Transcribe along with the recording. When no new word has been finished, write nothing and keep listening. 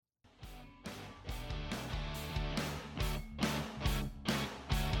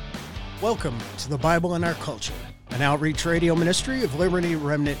Welcome to the Bible in Our Culture, an outreach radio ministry of Liberty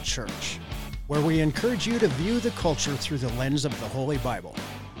Remnant Church, where we encourage you to view the culture through the lens of the Holy Bible.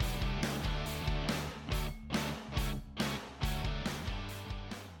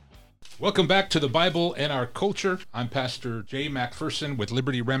 Welcome back to the Bible and Our Culture. I'm Pastor Jay McPherson with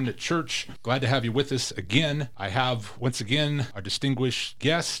Liberty Remnant Church. Glad to have you with us again. I have, once again, our distinguished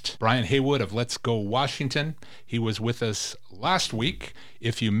guest, Brian Haywood of Let's Go Washington. He was with us last week.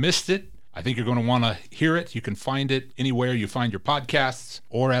 If you missed it, I think you're going to want to hear it. You can find it anywhere you find your podcasts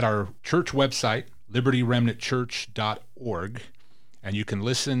or at our church website, libertyremnantchurch.org, and you can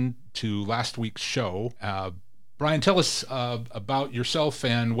listen to last week's show. Brian, tell us about yourself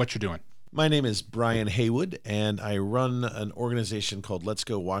and what you're doing. My name is Brian Haywood, and I run an organization called Let's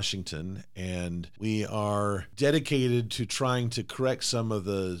Go Washington, and we are dedicated to trying to correct some of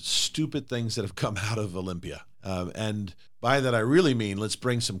the stupid things that have come out of Olympia. And by that, I really mean let's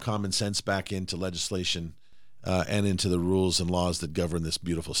bring some common sense back into legislation and into the rules and laws that govern this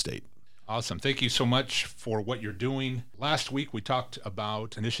beautiful state. Awesome. Thank you so much for what you're doing. Last week, we talked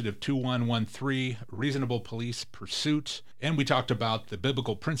about Initiative 2113, Reasonable Police Pursuit, and we talked about the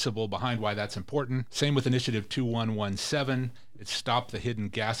biblical principle behind why that's important. Same with Initiative 2117, it's Stop the Hidden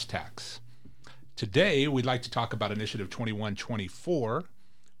Gas Tax. Today, we'd like to talk about Initiative 2124,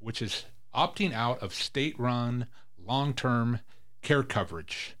 which is opting out of state-run long-term care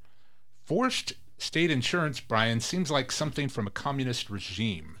coverage. Forced state insurance, Brian, seems like something from a communist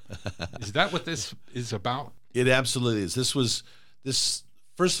regime. Is that what this is about? It absolutely is.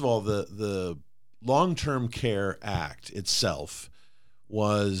 First of all, the Long-Term Care Act itself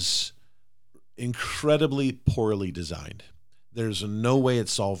was incredibly poorly designed. There's no way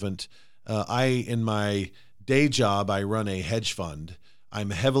it's solvent. In my day job, I run a hedge fund. I'm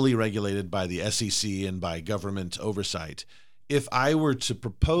heavily regulated by the SEC and by government oversight. If I were to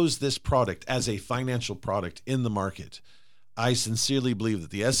propose this product as a financial product in the market, I sincerely believe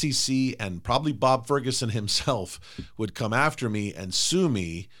that the SEC and probably Bob Ferguson himself would come after me and sue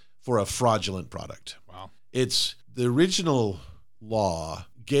me for a fraudulent product. Wow. It's the original law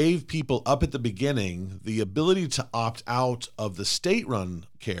gave people up at the beginning the ability to opt out of the state-run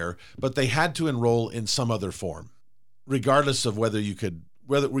care, but they had to enroll in some other form, regardless of whether you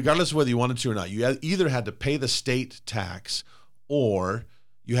wanted to or not. You either had to pay the state tax or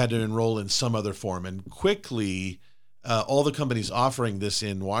you had to enroll in some other form. And quickly, all the companies offering this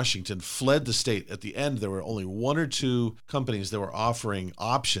in Washington fled the state. At the end, there were only one or two companies that were offering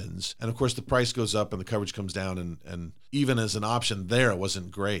options. And of course, the price goes up and the coverage comes down. And even as an option there, it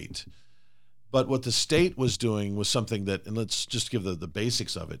wasn't great. But what the state was doing was something that, and let's just give the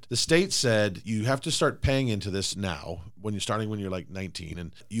basics of it. The state said, you have to start paying into this now, when you're like 19,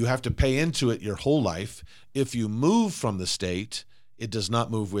 and you have to pay into it your whole life. If you move from the state, it does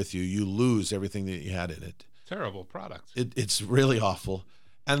not move with you. You lose everything that you had in it. Terrible product. It's really awful.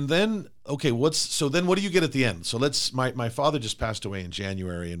 And then, okay, what do you get at the end? So my father just passed away in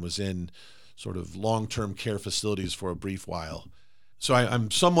January and was in sort of long-term care facilities for a brief while. So I'm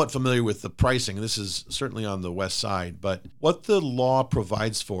somewhat familiar with the pricing. This is certainly on the west side, but what the law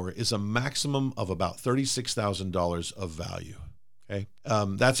provides for is a maximum of about $36,000 of value. Okay,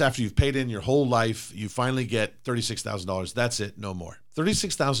 that's after you've paid in your whole life. You finally get $36,000. That's it, no more.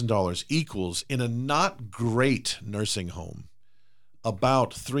 $36,000 equals, in a not great nursing home, about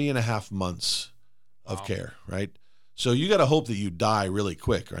 3.5 months of care, right? So you got to hope that you die really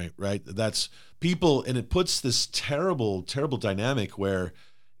quick, right? That's people, and it puts this terrible, terrible dynamic where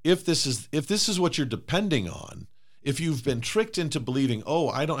if this is what you're depending on, if you've been tricked into believing, oh,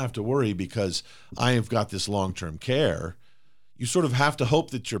 I don't have to worry because I have got this long-term care, you sort of have to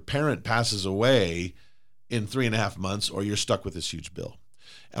hope that your parent passes away in 3.5 months or you're stuck with this huge bill.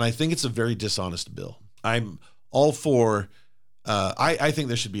 And I think it's a very dishonest bill. I'm all for I think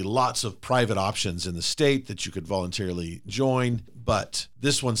there should be lots of private options in the state that you could voluntarily join, but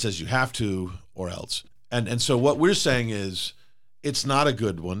this one says you have to or else. And so what we're saying is it's not a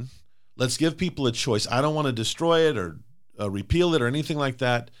good one. Let's give people a choice. I don't want to destroy it or repeal it or anything like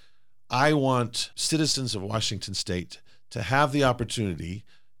that. I want citizens of Washington State to have the opportunity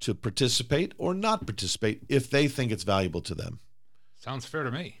to participate or not participate if they think it's valuable to them. Sounds fair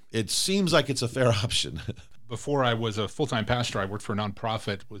to me. It seems like it's a fair option. Before I was a full-time pastor, I worked for a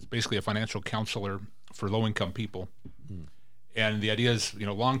nonprofit, was basically a financial counselor for low-income people. And the idea is,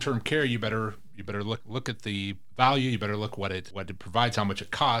 long-term care, you better look at the value, you better look what it provides, how much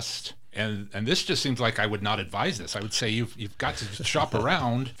it costs. And this just seems like I would not advise this. I would say you've got to shop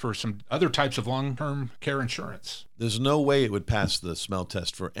around for some other types of long-term care insurance. There's no way it would pass the smell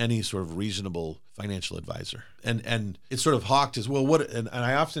test for any sort of reasonable financial advisor. And it's sort of hawked as, well, what, and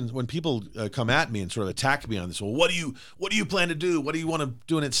I often, when people come at me and sort of attack me on this, well, what do you plan to do? What do you want to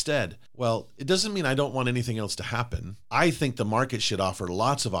do instead? Well, it doesn't mean I don't want anything else to happen. I think the market should offer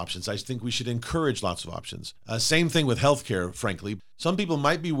lots of options. I think we should encourage lots of options. Same thing with healthcare, frankly. Some people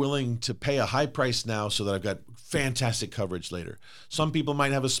might be willing to pay a high price now so that I've got fantastic coverage later. Some people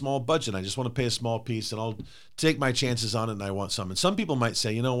might have a small budget. I just want to pay a small piece and I'll take my chances on it and I want some. And some people might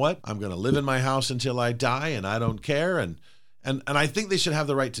say, you know what? I'm going to live in my house until I die and I don't care. And I think they should have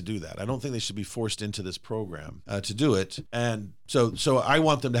the right to do that. I don't think they should be forced into this program to do it. And so I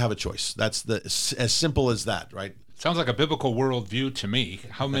want them to have a choice. That's as simple as that, right? Sounds like a biblical worldview to me.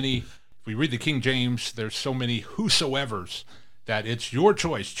 How many, if we read the King James, there's so many whosoevers that it's your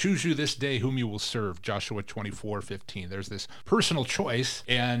choice. Choose you this day whom you will serve, Joshua 24:15. There's this personal choice,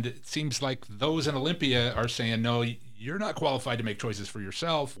 and it seems like those in Olympia are saying, no, you're not qualified to make choices for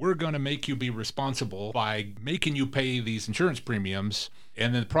yourself. We're going to make you be responsible by making you pay these insurance premiums,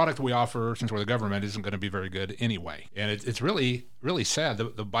 and then the product we offer, since we're the government, isn't going to be very good anyway. And it's really, really sad.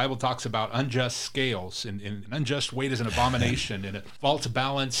 The Bible talks about unjust scales, and an unjust weight is an abomination, and a false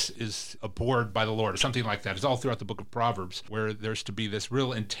balance is abhorred by the Lord, or something like that. It's all throughout the book of Proverbs, where there's to be this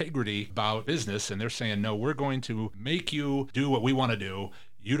real integrity about business, and they're saying, no, we're going to make you do what we want to do.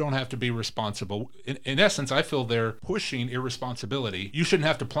 You don't have to be responsible. In essence, I feel they're pushing irresponsibility. You shouldn't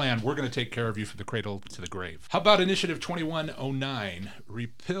have to plan. We're going to take care of you from the cradle to the grave. How about Initiative 2109?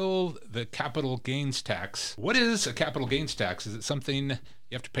 Repeal the capital gains tax. What is a capital gains tax? Is it something you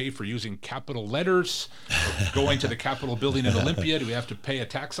have to pay for using capital letters? Or going to the Capitol building in Olympia? Do we have to pay a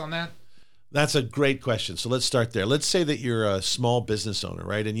tax on that? That's a great question. So let's start there. Let's say that you're a small business owner,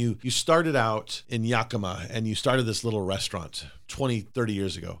 right? And you started out in Yakima and you started this little restaurant 20, 30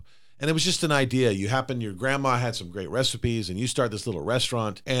 years ago. And it was just an idea. Your grandma had some great recipes and you start this little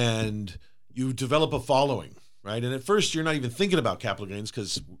restaurant and you develop a following, right? And at first you're not even thinking about capital gains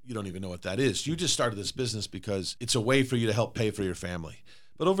because you don't even know what that is. You just started this business because it's a way for you to help pay for your family.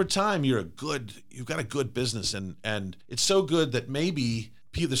 But over time, you've got a good business and it's so good that maybe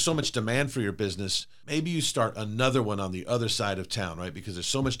there's so much demand for your business, maybe you start another one on the other side of town, right? Because there's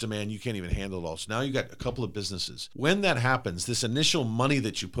so much demand, you can't even handle it all. So now you got a couple of businesses. When that happens, this initial money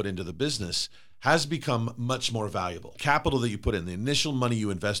that you put into the business has become much more valuable. Capital that you put in, the initial money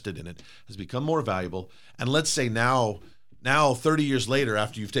you invested in it has become more valuable. And let's say now 30 years later,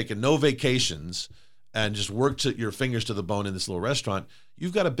 after you've taken no vacations and just worked your fingers to the bone in this little restaurant,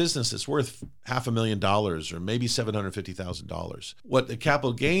 you've got a business that's worth $500,000 or maybe $750,000. What the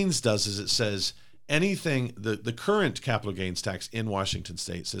capital gains does is it says anything, the current capital gains tax in Washington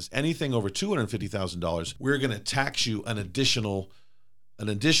state says anything over $250,000, we're going to tax you an additional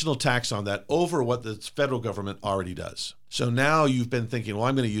tax on that over what the federal government already does. So now you've been thinking, well,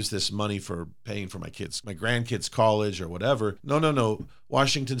 I'm going to use this money for paying for my grandkids' college or whatever. No.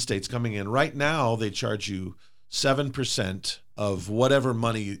 Washington state's coming in. Right now, they charge you 7% of whatever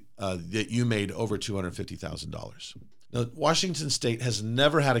money that you made over $250,000. Now, Washington state has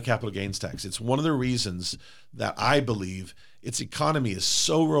never had a capital gains tax. It's one of the reasons that I believe its economy is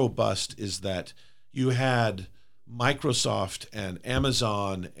so robust is that you had Microsoft and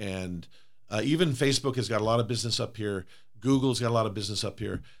Amazon and even Facebook has got a lot of business up here. Google's got a lot of business up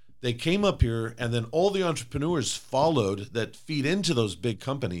here. They came up here and then all the entrepreneurs followed that feed into those big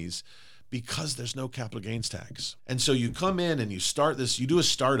companies because there's no capital gains tax. And so you come in and you start this, you do a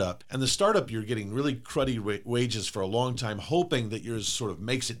startup, and the startup you're getting really cruddy wages for a long time, hoping that yours sort of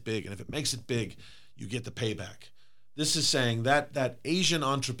makes it big. And if it makes it big, you get the payback. This is saying that Asian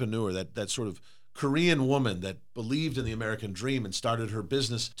entrepreneur, that sort of Korean woman that believed in the American dream and started her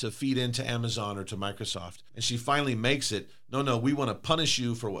business to feed into Amazon or to Microsoft, and she finally makes it, no, we want to punish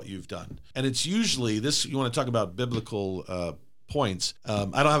you for what you've done. And it's usually this, you want to talk about biblical points. I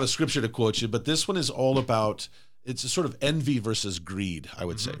don't have a scripture to quote you, but this one is all about, it's a sort of envy versus greed, I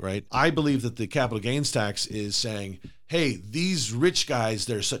would say, right? I believe that the capital gains tax is saying, hey, these rich guys,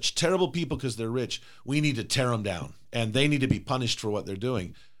 they're such terrible people because they're rich. We need to tear them down, and they need to be punished for what they're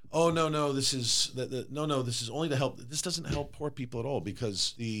doing. Oh, no, this is this is only to help. This doesn't help poor people at all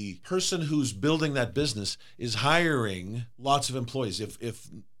because the person who's building that business is hiring lots of employees. If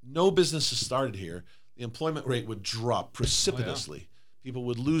no business is started here, the employment rate would drop precipitously. Oh, yeah. People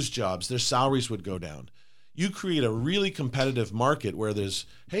would lose jobs. Their salaries would go down. You create a really competitive market where there's,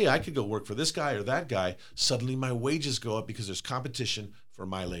 hey, I could go work for this guy or that guy. Suddenly my wages go up because there's competition for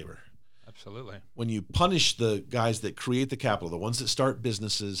my labor. Absolutely. When you punish the guys that create the capital, the ones that start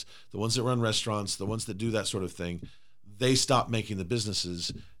businesses, the ones that run restaurants, the ones that do that sort of thing, they stop making the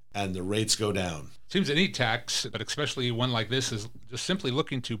businesses and the rates go down. Seems a neat tax, but especially one like this is just simply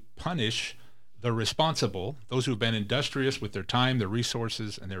looking to punish the responsible, those who've been industrious with their time, their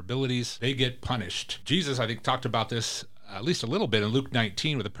resources, and their abilities. They get punished. Jesus, I think, talked about this at least a little bit in Luke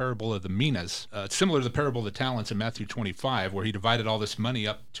 19 with the parable of the minas. It's similar to the parable of the talents in Matthew 25, where he divided all this money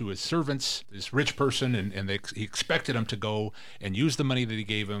up to his servants, this rich person, and he expected him to go and use the money that he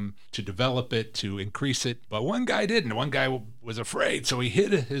gave him to develop it, to increase it. But one guy didn't. One guy was afraid, so he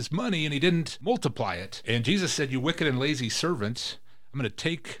hid his money and he didn't multiply it. And Jesus said, "You wicked and lazy servant, I'm going to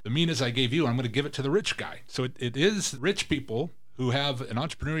take the minas I gave you and I'm going to give it to the rich guy." So it is rich people who have an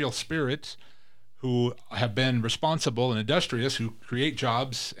entrepreneurial spirit, who have been responsible and industrious, who create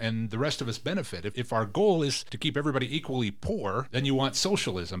jobs, and the rest of us benefit. If our goal is to keep everybody equally poor, then you want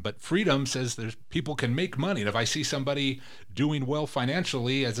socialism. But freedom says there's people can make money. And if I see somebody doing well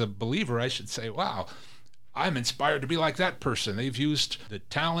financially as a believer, I should say, wow, I'm inspired to be like that person. They've used the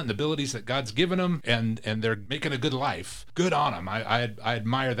talent and abilities that God's given them, and they're making a good life. Good on them. I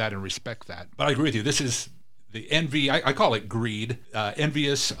admire that and respect that. But I agree with you. This is the envy. I call it greed,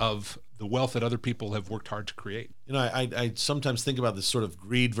 envious of the wealth that other people have worked hard to create. You know, I sometimes think about this sort of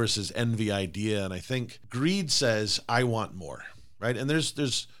greed versus envy idea, and I think greed says, I want more, right? And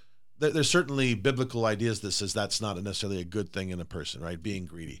there's certainly biblical ideas that says that's not necessarily a good thing in a person, right? Being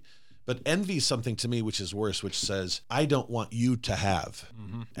greedy. But envy is something to me which is worse, which says, I don't want you to have.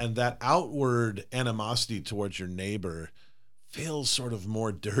 Mm-hmm. And that outward animosity towards your neighbor feels sort of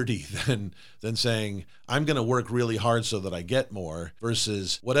more dirty than saying, I'm going to work really hard so that I get more,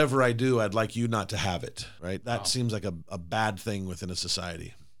 versus whatever I do, I'd like you not to have it, right? That seems like a bad thing within a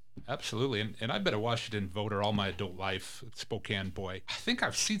society. Absolutely. And I've been a Washington voter all my adult life, Spokane boy. I think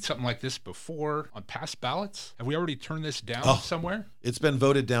I've seen something like this before on past ballots. Have we already turned this down somewhere? It's been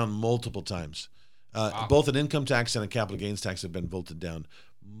voted down multiple times. Both an income tax and a capital gains tax have been voted down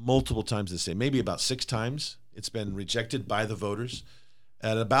multiple times this day, maybe about 6 times. It's been rejected by the voters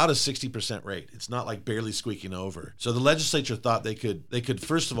at about a 60% rate. It's not like barely squeaking over. So the legislature thought they could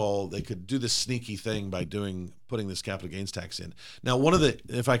first of all, they could do this sneaky thing by putting this capital gains tax in. Now,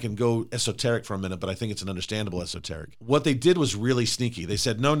 if I can go esoteric for a minute, but I think it's an understandable esoteric. What they did was really sneaky. They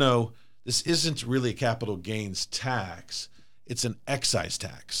said, no, this isn't really a capital gains tax. It's an excise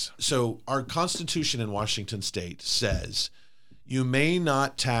tax. So our Constitution in Washington State says you may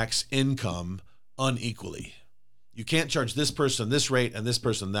not tax income unequally. You can't charge this person this rate and this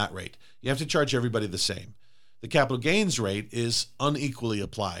person that rate. You have to charge everybody the same. The capital gains rate is unequally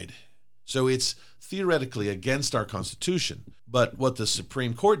applied. So it's theoretically against our Constitution. But what the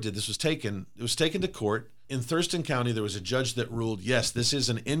Supreme Court did, it was taken to court. In Thurston County, there was a judge that ruled, yes, this is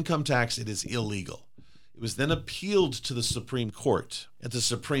an income tax. It is illegal. It was then appealed to the Supreme Court. At the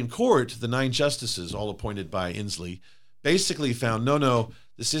Supreme Court, the 9 justices, all appointed by Inslee, basically found, no,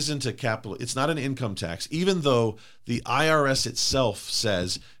 this isn't it's not an income tax, even though the IRS itself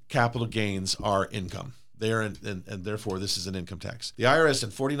says capital gains are income. And therefore this is an income tax. The IRS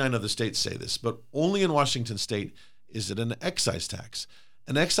and 49 other states say this, but only in Washington State is it an excise tax.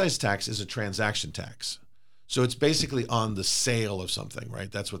 An excise tax is a transaction tax. So it's basically on the sale of something,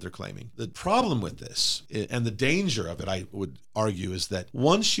 right? That's what they're claiming. The problem with this, and the danger of it, I would argue, is that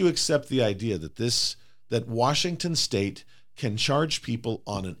once you accept the idea that Washington State can charge people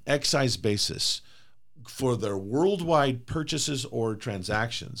on an excise basis for their worldwide purchases or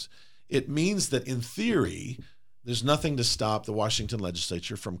transactions, it means that in theory, there's nothing to stop the Washington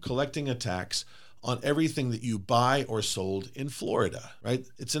legislature from collecting a tax on everything that you buy or sold in Florida, right?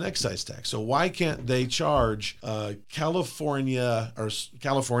 It's an excise tax. So why can't they charge California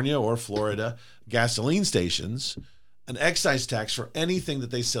or Florida gasoline stations an excise tax for anything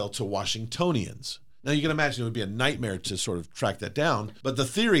that they sell to Washingtonians? Now, you can imagine it would be a nightmare to sort of track that down, but the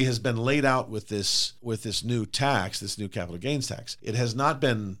theory has been laid out with this new tax, this new capital gains tax. It has not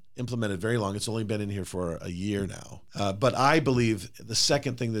been implemented very long. It's only been in here for a year now. But I believe the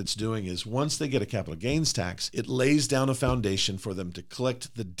second thing that it's doing is once they get a capital gains tax, it lays down a foundation for them to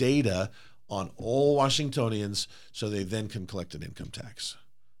collect the data on all Washingtonians so they then can collect an income tax,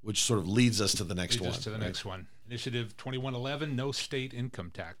 which sort of leads us to the next one. Next one. Initiative 2111, no state income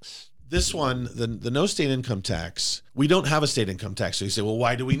tax. This one, the no state income tax, we don't have a state income tax. So you say, well,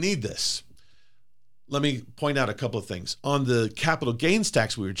 why do we need this? Let me point out a couple of things. On the capital gains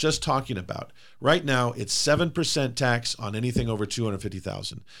tax we were just talking about, right now it's 7% tax on anything over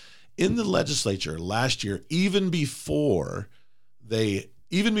 $250,000. In the legislature last year, even before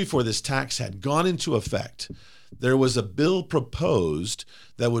this tax had gone into effect, there was a bill proposed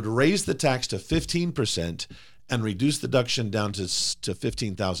that would raise the tax to 15% and reduce the deduction down to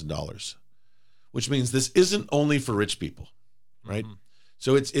 $15,000, which means this isn't only for rich people, right? Mm-hmm.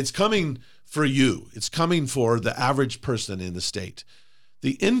 So it's coming for you. It's coming for the average person in the state.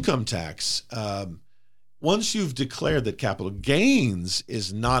 The income tax, once you've declared that capital gains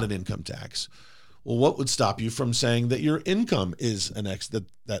is not an income tax, well, what would stop you from saying that your income is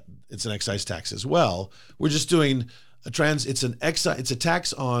that it's an excise tax as well? We're just doing it's a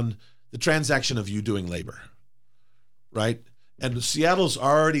tax on the transaction of you doing labor, right? And Seattle's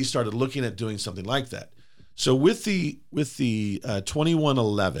already started looking at doing something like that. So with the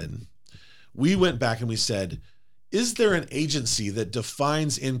 2111, we went back and we said, is there an agency that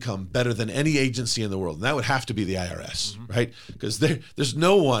defines income better than any agency in the world? And that would have to be the IRS, mm-hmm. right? Because there's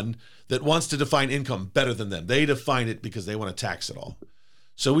no one that wants to define income better than them. They define it because they want to tax it all.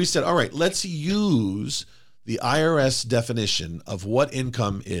 So we said, all right, let's use the IRS definition of what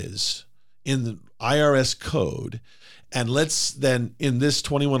income is in the IRS code. And let's then, in this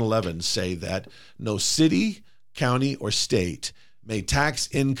 2111, say that no city, county, or state may tax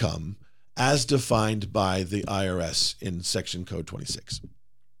income as defined by the IRS in Section Code 26.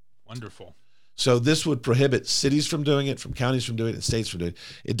 Wonderful. So this would prohibit cities from doing it, from counties from doing it, and states from doing it.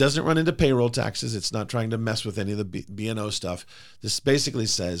 It doesn't run into payroll taxes. It's not trying to mess with any of the B&O stuff. This basically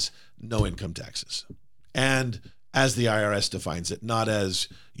says no income taxes. And as the IRS defines it, not as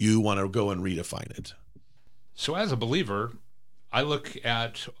you want to go and redefine it. So as a believer, I look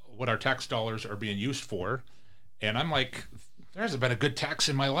at what our tax dollars are being used for, and I'm like, there hasn't been a good tax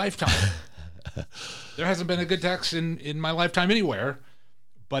in my lifetime. There hasn't been a good tax in my lifetime anywhere.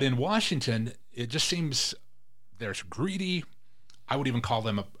 But in Washington, it just seems there's greedy. I would even call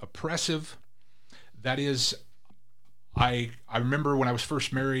them oppressive. That is, I remember when I was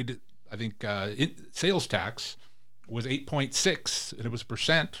first married, I think sales tax was 8.6, and it was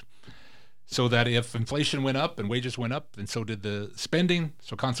percent. So that if inflation went up and wages went up, and so did the spending.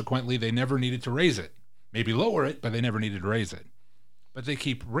 So consequently, they never needed to raise it. Maybe lower it, but they never needed to raise it. But they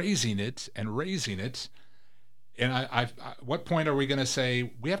keep raising it and raising it. And I what point are we going to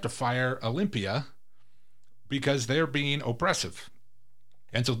say we have to fire Olympia because they're being oppressive?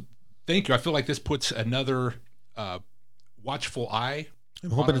 And so thank you. I feel like this puts another watchful eye.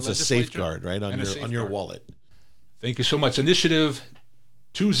 I'm hoping it's a safeguard, right, on your wallet. Thank you so much. Initiative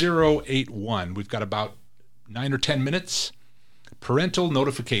 2081. We've got about 9 or 10 minutes. Parental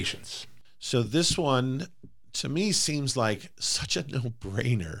notifications. So this one, to me, seems like such a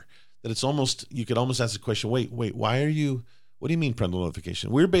no-brainer that it's almost, you could almost ask the question, wait, what do you mean parental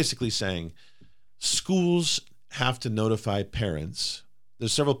notification? We're basically saying schools have to notify parents.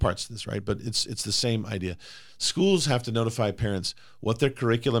 There's several parts to this, right? But it's the same idea. Schools have to notify parents what their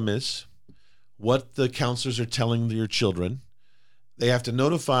curriculum is, what the counselors are telling your children. They have to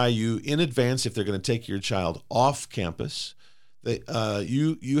notify you in advance if they're going to take your child off campus.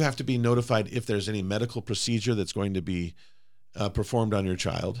 You have to be notified if there's any medical procedure that's going to be performed on your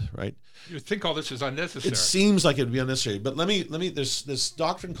child, right? You think all this is unnecessary. It seems like it would be unnecessary, but let me. There's this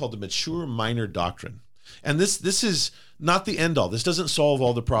doctrine called the mature minor doctrine, and this is not the end all. This doesn't solve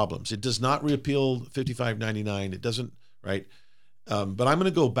all the problems. It does not repeal 5599. It doesn't, right? But I'm going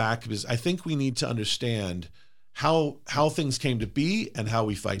to go back because I think we need to understand how things came to be and how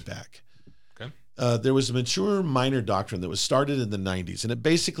we fight back. Okay. There was a mature minor doctrine that was started in the 90s, and it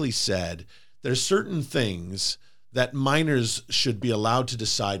basically said there's certain things that minors should be allowed to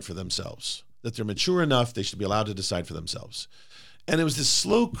decide for themselves, that they're mature enough, they should be allowed to decide for themselves. And it was this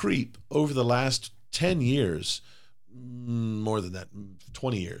slow creep over the last 10 years, more than that,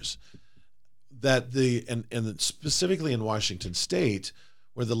 20 years, that and specifically in Washington State,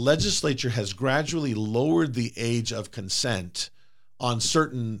 where the legislature has gradually lowered the age of consent on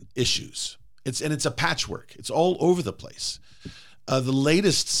certain issues. It's a patchwork. It's all over the place. The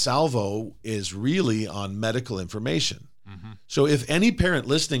latest salvo is really on medical information. Mm-hmm. So if any parent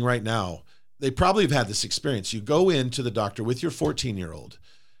listening right now, they probably have had this experience. You go into the doctor with your 14-year-old,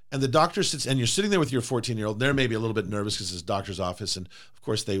 and the doctor sits, and you're sitting there with your 14-year-old. They're maybe a little bit nervous because it's a doctor's office, and of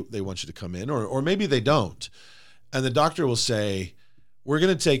course they want you to come in, or maybe they don't. And the doctor will say, we're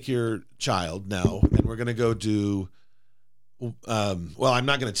going to take your child now, and we're going to go do, well, I'm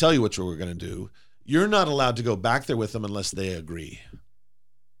not going to tell you what we're going to do. You're not allowed to go back there with them unless they agree.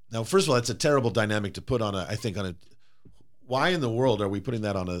 Now, first of all, that's a terrible dynamic to put on why in the world are we putting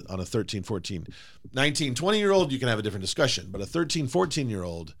that on a 13, 14, 19, 20-year-old? You can have a different discussion, but a 13,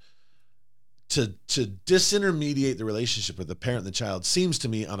 14-year-old to disintermediate the relationship with the parent and the child seems to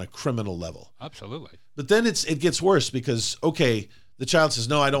me on a criminal level. Absolutely. But then it gets worse because, okay, The child says,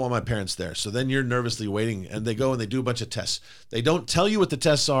 no, I don't want my parents there. So then you're nervously waiting, and they go and they do a bunch of tests. They don't tell you what the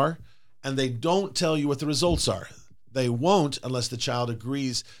tests are, and they don't tell you what the results are. They won't unless the child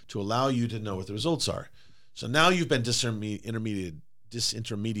agrees to allow you to know what the results are. So now you've been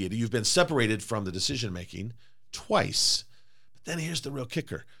disintermediated. You've been separated from the decision-making twice. But then here's the real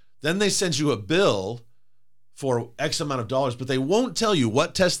kicker. Then they send you a bill for X amount of dollars, but they won't tell you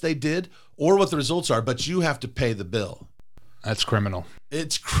what test they did or what the results are, but you have to pay the bill. That's criminal.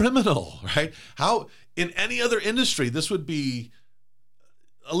 It's criminal, right? How in any other industry, this would be,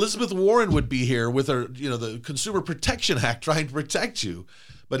 Elizabeth Warren would be here with her, the Consumer Protection Act trying to protect you.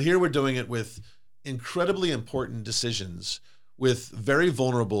 But here we're doing it with incredibly important decisions with very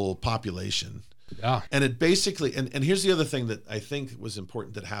vulnerable population. Yeah. And it basically, and here's the other thing that I think was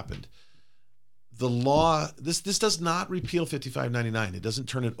important that happened. The law, this does not repeal 5599. It doesn't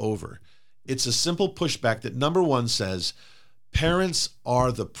turn it over. It's a simple pushback that, number one, says parents are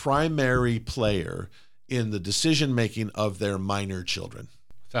the primary player in the decision-making of their minor children.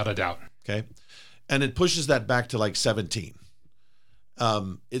 Without a doubt. Okay. And it pushes that back to like 17.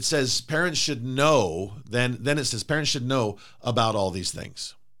 It says parents should know, then it says parents should know about all these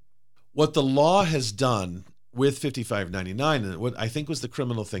things. What the law has done with 5599, and what I think was the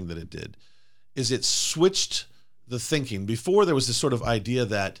criminal thing that it did, is it switched the thinking. Before, there was this sort of idea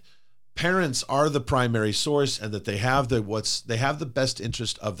that parents are the primary source and that they have the best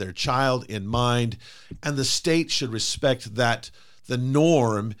interest of their child in mind, and the state should respect that. The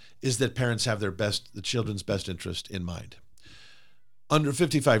norm is that parents have the children's best interest in mind. Under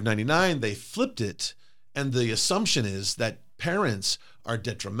 5599, they flipped it, and the assumption is that parents are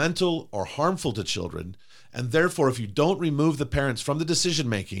detrimental or harmful to children, and therefore, if you don't remove the parents from the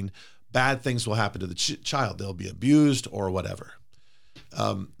decision-making, bad things will happen to the child. They'll be abused or whatever.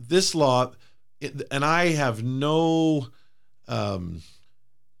 This law, and I have no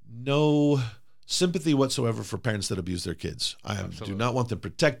sympathy whatsoever for parents that abuse their kids. I do not want them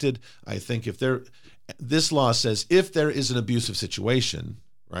protected. I think this law says if there is an abusive situation,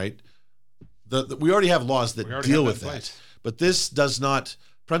 right? We already have laws that deal with that. But this does not,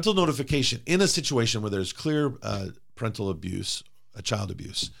 parental notification in a situation where there's clear parental abuse, child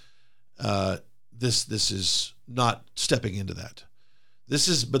abuse. This is not stepping into that. This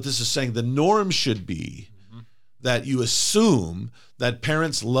is saying the norm should be that you assume that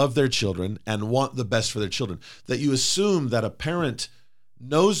parents love their children and want the best for their children. That you assume that a parent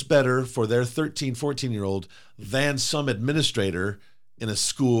knows better for their 13, 14-year-old than some administrator in a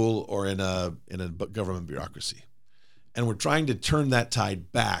school or in a government bureaucracy. And we're trying to turn that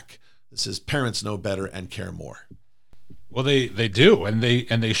tide back. That says parents know better and care more. Well, they do, and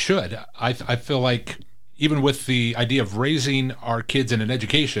they should. I feel like even with the idea of raising our kids in an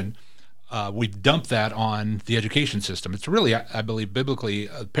education, we've dumped that on the education system. It's really, I believe, biblically,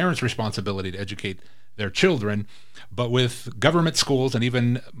 a parent's responsibility to educate their children. But with government schools, and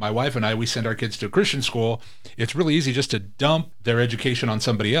even my wife and I, we send our kids to a Christian school, it's really easy just to dump their education on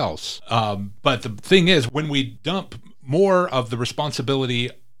somebody else. But the thing is, when we dump more of the responsibility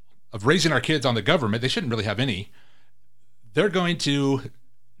of raising our kids on the government, they shouldn't really have any. They're going to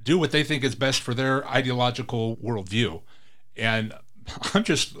do what they think is best for their ideological worldview. And I'm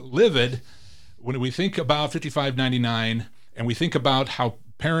just livid when we think about 5599 and we think about how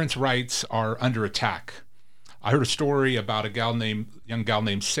parents' rights are under attack. I heard a story about a young gal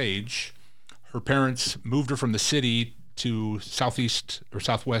named Sage. Her parents moved her from the city to southeast or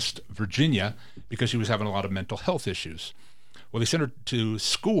southwest Virginia because she was having a lot of mental health issues. Well, they sent her to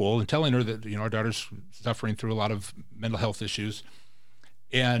school and telling her that, our daughter's suffering through a lot of mental health issues.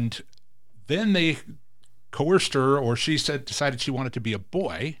 And then they coerced her, or she decided she wanted to be a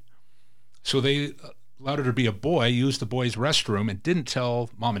boy. So they allowed her to be a boy, used the boys' restroom, and didn't tell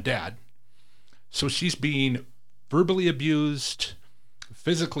mom and dad. So she's being verbally abused,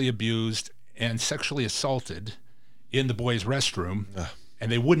 physically abused, and sexually assaulted in the boys' restroom.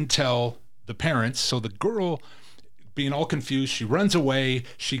 And they wouldn't tell the parents. So the girl, being all confused, she runs away.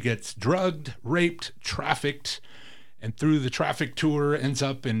 She gets drugged, raped, trafficked, and through the traffic tour ends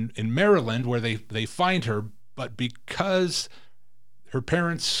up in Maryland, where they find her. But because her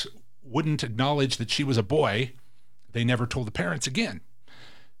parents wouldn't acknowledge that she was a boy, they never told the parents again.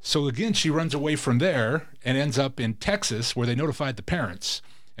 So again, she runs away from there and ends up in Texas, where they notified the parents.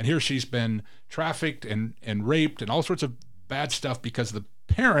 And here she's been trafficked and raped and all sorts of bad stuff because the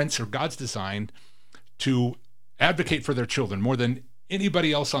parents are God's design to advocate for their children more than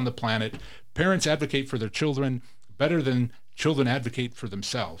anybody else on the planet. Parents advocate for their children better than children advocate for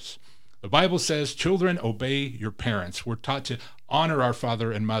themselves. The Bible says, children, obey your parents. We're taught to honor our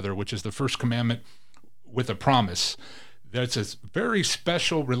father and mother, which is the first commandment with a promise. There's this very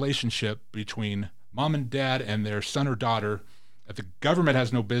special relationship between mom and dad and their son or daughter that the government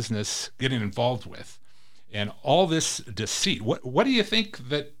has no business getting involved with. And all this deceit, what do you think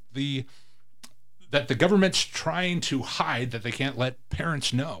that the government's trying to hide that they can't let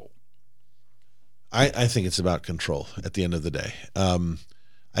parents know? I think it's about control at the end of the day.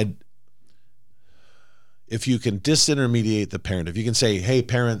 If you can disintermediate the parent, if you can say, hey,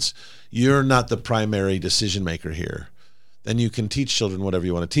 parents, you're not the primary decision maker here, then you can teach children whatever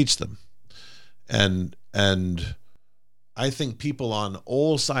you want to teach them. And I think people on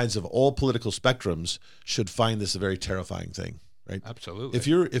all sides of all political spectrums should find this a very terrifying thing, right? Absolutely.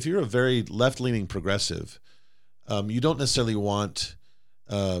 If you're a very left-leaning progressive, you don't necessarily want,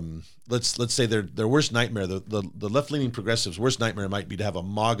 let's say their worst nightmare, the left-leaning progressive's worst nightmare might be to have a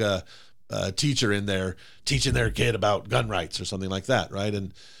MAGA teacher in there teaching their kid about gun rights or something like that, right?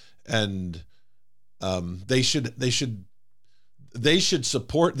 And they should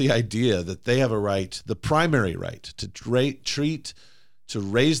support the idea that they have a right, the primary right, to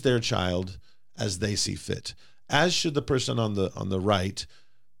raise their child as they see fit. As should the person on the right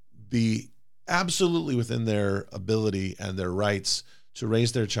be absolutely within their ability and their rights to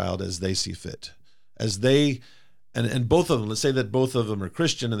raise their child as they see fit. As they, and both of them, let's say that both of them are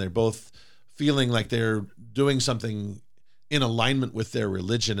Christian and they're both feeling like they're doing something in alignment with their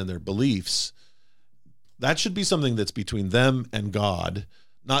religion and their beliefs. That should be something that's between them and God,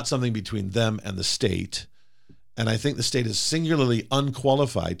 not something between them and the state. And I think the state is singularly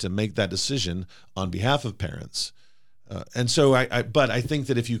unqualified to make that decision on behalf of parents. And so but I think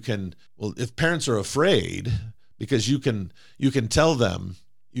that if parents are afraid, because you can tell them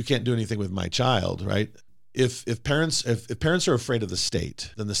you can't do anything with my child, right? If parents are afraid of the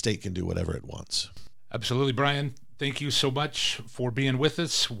state, then the state can do whatever it wants. Absolutely, Brian. Thank you so much for being with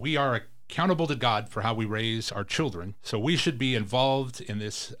us. We are accountable to God for how we raise our children. So we should be involved in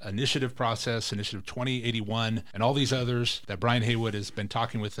this initiative process, Initiative 2081, and all these others that Brian Haywood has been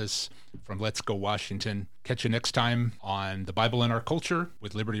talking with us from Let's Go Washington. Catch you next time on The Bible in Our Culture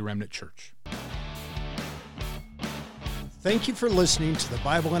with Liberty Remnant Church. Thank you for listening to The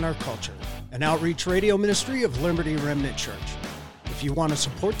Bible in Our Culture, an outreach radio ministry of Liberty Remnant Church. If you want to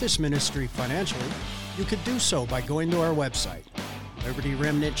support this ministry financially, you could do so by going to our website,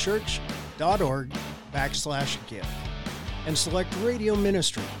 libertyremnantchurch.org/give, and select Radio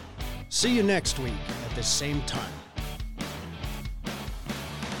Ministry. See you next week at the same time.